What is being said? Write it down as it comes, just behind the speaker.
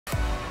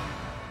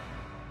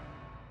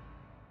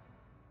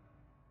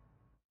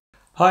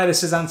Hi,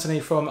 this is Anthony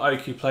from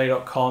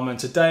OQPlay.com, and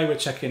today we're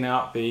checking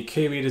out the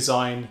Kiwi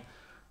Design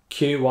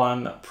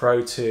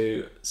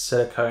Q1Pro-2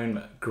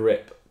 silicone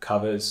grip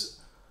covers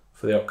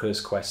for the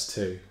Oculus Quest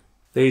 2.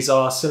 These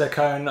are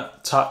silicone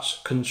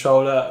touch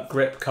controller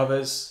grip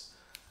covers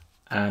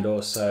and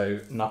also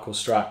knuckle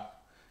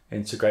strap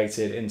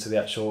integrated into the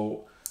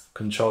actual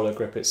controller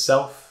grip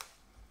itself.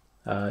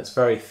 It's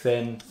very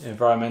thin,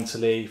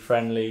 environmentally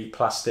friendly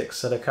plastic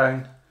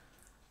silicone,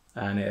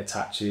 and it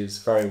attaches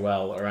very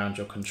well around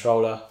your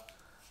controller,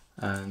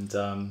 and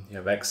you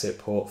have exit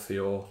port for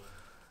your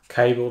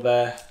cable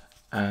there,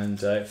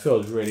 and it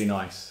feels really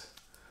nice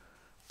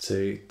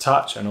to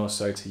touch and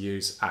also to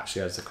use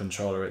actually as the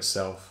controller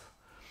itself.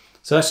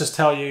 So let's just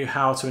tell you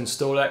how to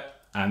install it,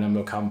 and then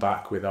we'll come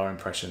back with our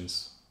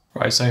impressions.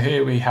 Right, so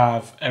here we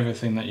have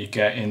everything that you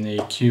get in the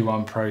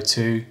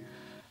Q1Pro-2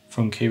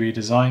 from Kiwi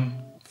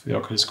Design for the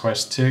Oculus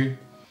Quest 2.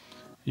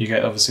 You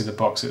get obviously the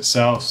box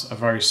itself, a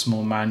very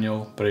small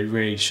manual, but you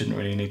really shouldn't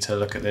need to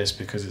look at this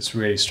because it's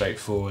really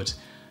straightforward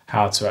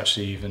how to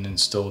actually even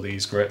install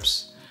these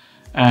grips.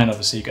 And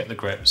obviously you get the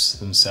grips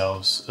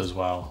themselves as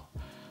well,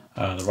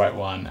 the right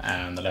one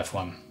and the left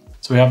one.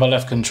 So we have our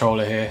left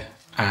controller here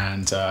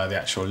and the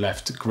actual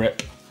left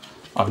grip.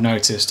 I've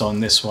noticed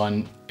on this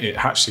one,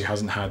 it actually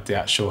hasn't had the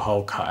actual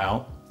hole cut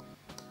out.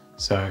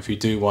 So if you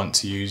do want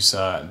to use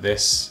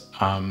this,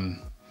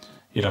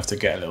 you'd have to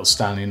get a little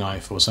Stanley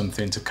knife or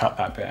something to cut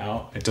that bit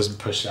out. It doesn't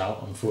push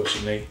out,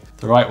 unfortunately.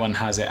 The right one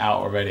has it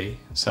out already,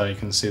 so you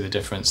can see the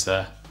difference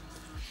there.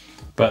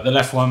 But the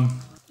left one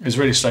is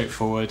really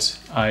straightforward.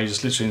 You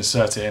just literally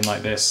insert it in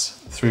like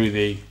this through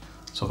the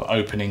sort of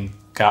opening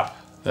gap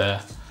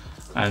there.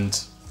 And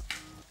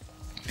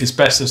it's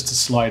best just to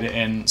slide it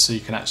in so you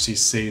can actually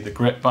see the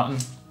grip button,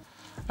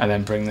 and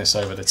then bring this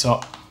over the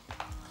top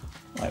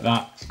like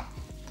that.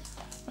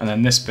 And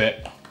then this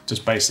bit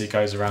just basically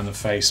goes around the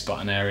face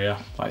button area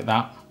like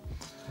that,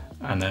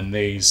 and then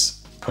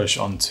these push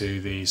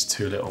onto these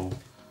two little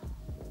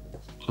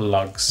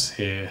lugs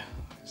here,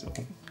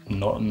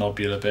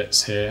 nobular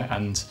bits here,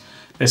 and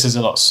this is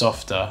a lot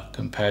softer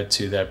compared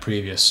to their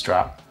previous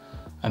strap,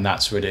 and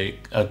that's really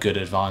a good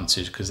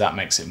advantage because that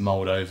makes it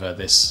mold over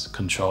this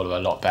controller a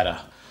lot better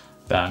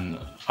than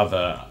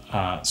other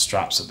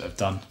straps that they've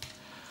done.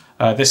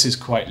 This is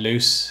quite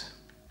loose,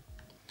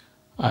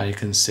 you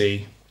can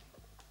see.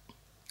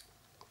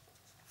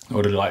 I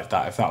would have liked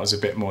that if that was a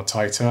bit more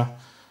tighter.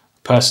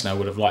 Personally, I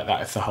would have liked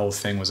that if the whole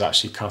thing was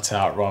actually cut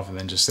out rather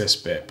than just this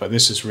bit, but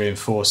this just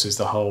reinforces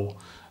the whole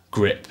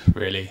grip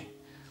really.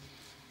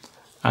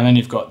 And then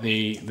you've got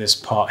this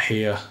part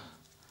here,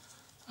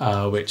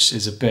 which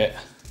is a bit,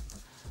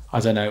 I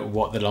don't know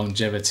what the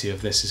longevity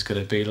of this is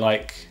going to be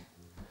like.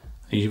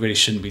 You really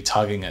shouldn't be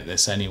tugging at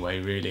this anyway,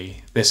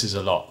 really. This is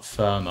a lot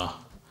firmer,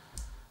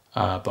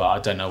 but I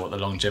don't know what the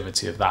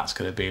longevity of that's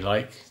going to be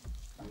like.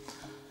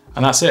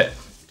 And that's it.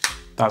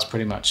 That's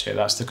pretty much it.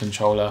 That's the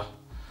controller.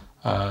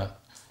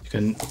 You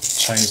can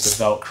change the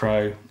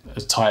Velcro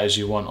as tight as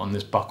you want on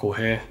this buckle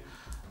here.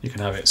 You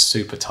can have it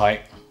super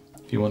tight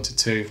if you wanted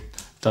to. It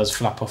does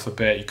flap off a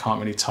bit. You can't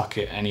really tuck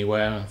it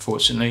anywhere,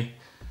 unfortunately.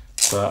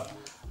 But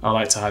I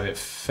like to have it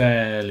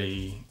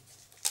fairly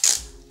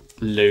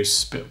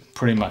loose, but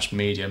pretty much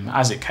medium,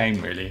 as it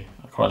came really.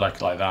 I quite like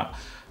it like that.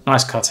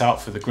 Nice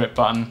cutout for the grip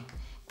button.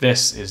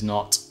 This is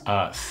not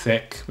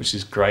thick, which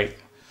is great.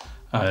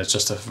 It's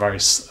just a very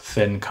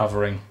thin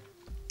covering.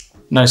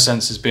 No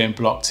sensors being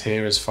blocked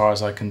here as far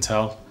as I can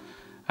tell.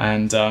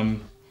 And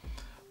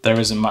there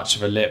isn't much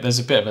of a lip. There's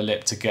a bit of a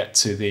lip to get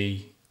to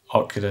the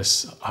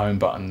Oculus home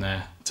button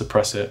there to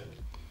press it.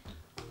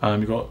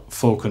 You've got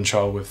full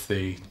control with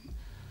the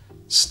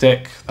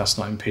stick. That's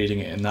not impeding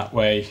it in that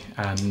way,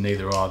 and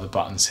neither are the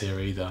buttons here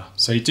either.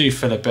 So you do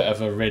feel a bit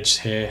of a ridge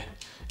here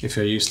if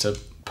you're used to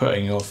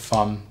putting your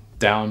thumb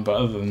down, but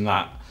other than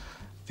that,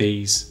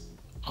 these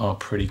are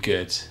pretty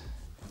good.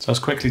 So let's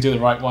quickly do the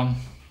right one.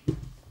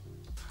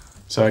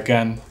 So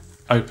again,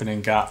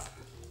 opening gap,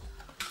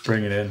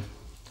 bring it in,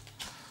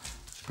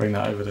 bring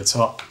that over the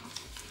top.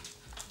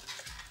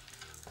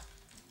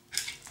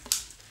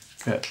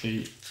 Get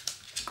the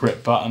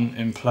grip button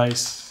in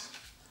place,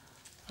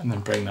 and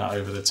then bring that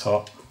over the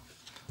top,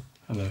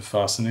 and then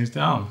fasten these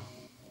down.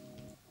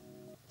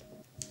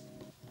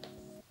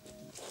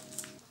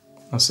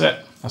 That's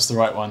it, that's the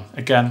right one.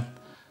 Again,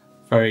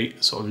 very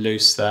sort of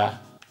loose there,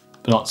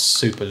 but not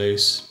super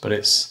loose, but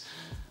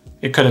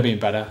it could have been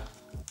better.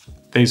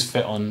 These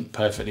fit on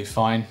perfectly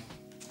fine,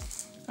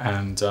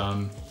 and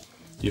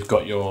you've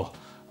got your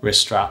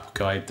wrist strap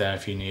guide there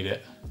if you need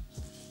it.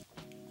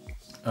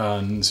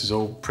 And this is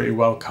all pretty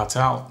well cut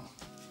out,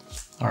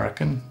 I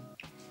reckon.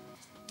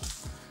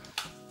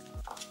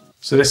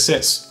 So this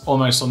sits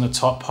almost on the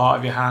top part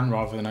of your hand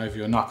rather than over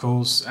your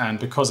knuckles, and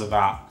because of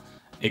that,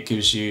 it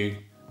gives you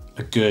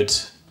a good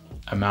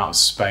amount of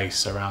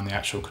space around the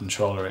actual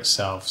controller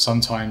itself.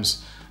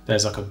 Sometimes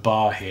there's like a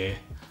bar here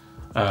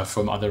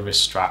from other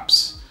wrist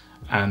straps,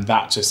 and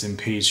that just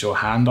impedes your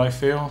hand, I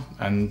feel.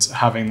 And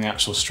having the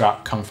actual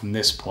strap come from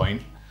this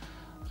point,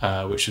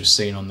 which we've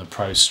seen on the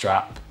Pro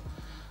strap,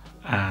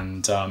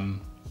 and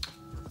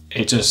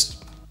it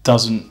just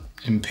doesn't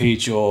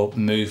impede your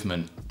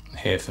movement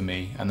here for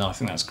me, and I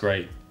think that's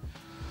great.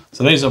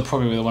 So these are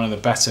probably one of the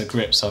better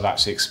grips I've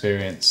actually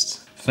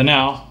experienced. For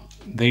now,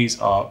 these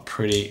are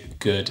pretty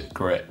good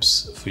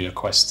grips for your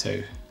Quest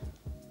 2.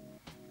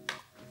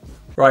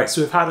 Right,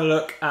 so we've had a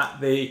look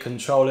at the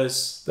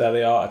controllers. There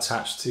they are,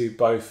 attached to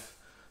both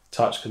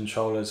touch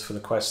controllers for the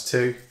Quest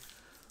 2.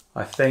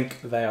 I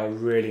think they are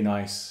really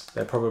nice.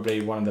 They're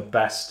probably one of the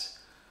best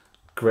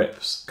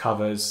grips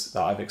covers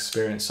that I've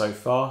experienced so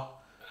far.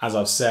 As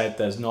I've said,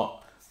 there's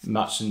not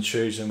much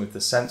intrusion with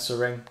the sensor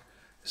ring.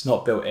 It's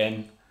not built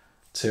in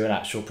to an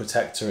actual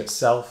protector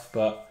itself,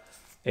 but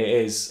it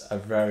is a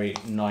very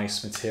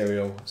nice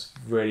material. It's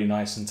really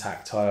nice and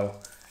tactile.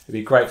 It'd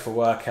be great for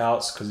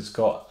workouts because it's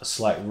got a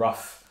slight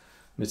rough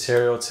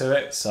material to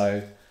it,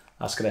 so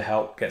that's going to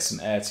help get some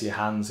air to your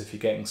hands if you're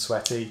getting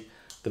sweaty.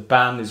 The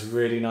band is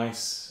really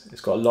nice.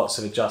 It's got lots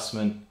of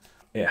adjustment.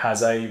 It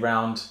has a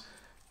round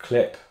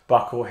clip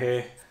buckle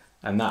here,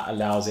 and that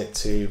allows it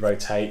to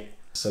rotate,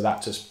 so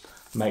that just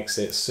makes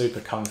it super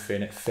comfy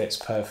and it fits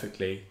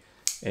perfectly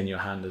in your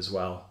hand as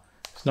well.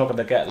 It's not going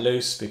to get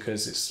loose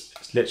because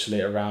it's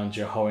literally around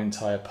your whole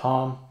entire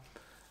palm,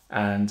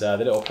 and the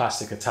little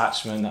plastic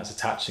attachment that's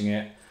attaching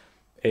it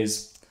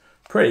is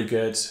pretty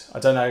good. I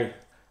don't know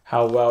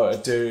how well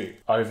it'll do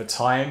over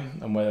time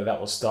and whether that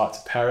will start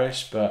to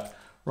perish, but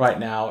right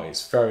now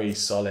it's very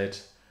solid.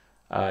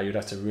 You'd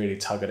have to really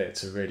tug at it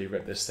to really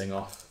rip this thing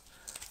off,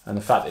 and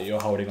the fact that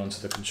you're holding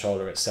onto the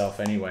controller itself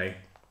anyway,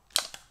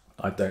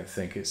 I don't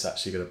think it's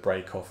actually going to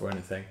break off or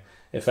anything.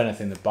 If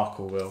anything, the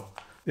buckle will.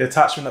 The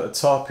attachment at the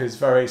top is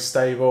very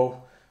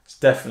stable. It's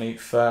definitely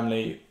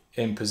firmly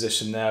in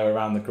position there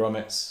around the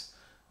grommets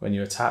when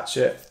you attach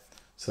it,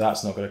 so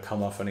that's not going to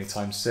come off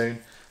anytime soon.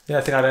 The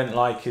other thing I don't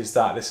like is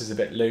that this is a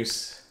bit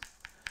loose,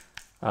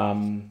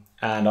 and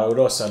I would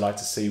also like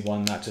to see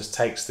one that just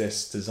takes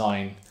this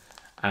design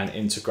and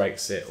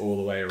integrates it all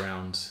the way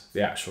around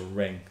the actual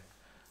ring.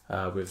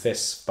 With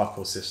this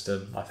buckle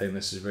system, I think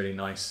this is really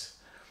nice,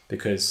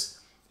 because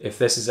if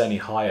this is any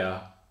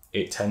higher,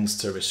 it tends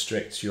to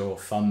restrict your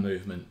thumb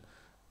movement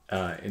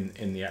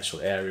in the actual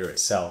area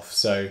itself.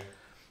 So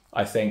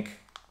I think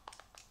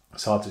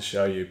it's hard to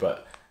show you,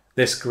 but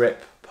this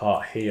grip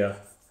part here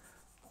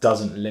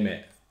doesn't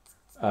limit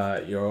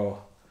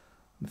your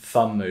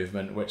thumb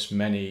movement, which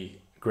many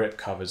grip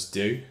covers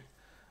do.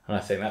 And I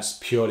think that's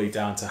purely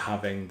down to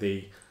having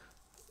the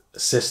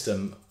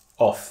system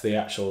off the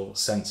actual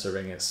sensor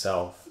ring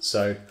itself.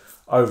 So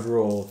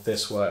overall,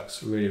 this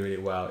works really,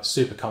 really well. It's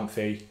super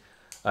comfy.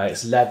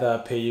 It's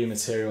leather PU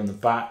material on the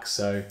back,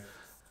 so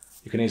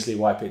you can easily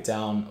wipe it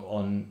down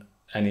on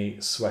any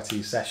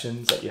sweaty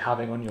sessions that you're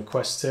having on your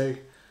Quest 2.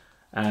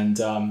 And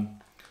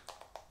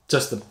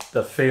just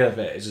the feel of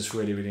it is just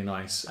really, really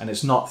nice. And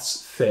it's not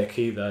thick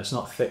either. It's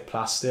not thick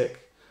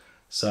plastic,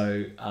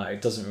 so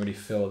it doesn't really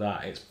feel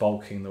that it's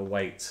bulking the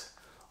weight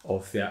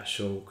of the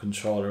actual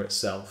controller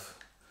itself.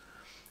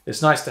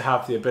 It's nice to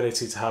have the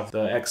ability to have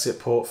the exit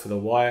port for the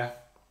wire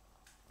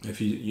if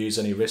you use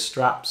any wrist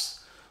straps.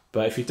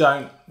 But if you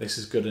don't, this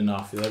is good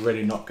enough. They're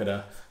really not going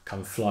to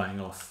come flying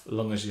off as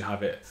long as you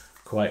have it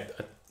quite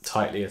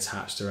tightly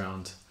attached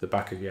around the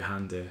back of your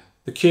hand here.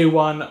 The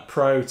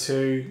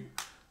Q1Pro-2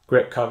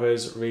 grip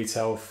covers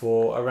retail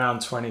for around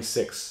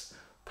 £26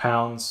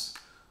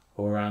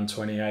 or around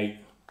 $28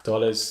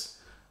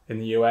 in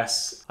the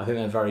US. I think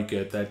they're very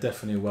good. They're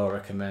definitely well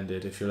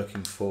recommended if you're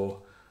looking for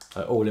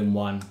an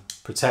all-in-one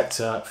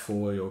protector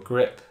for your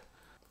grip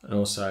and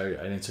also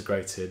an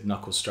integrated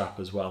knuckle strap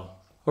as well.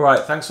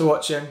 Alright, thanks for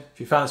watching. If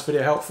you found this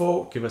video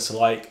helpful, give us a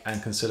like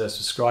and consider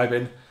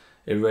subscribing.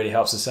 It really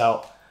helps us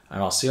out,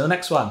 and I'll see you on the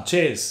next one.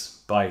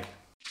 Cheers, bye.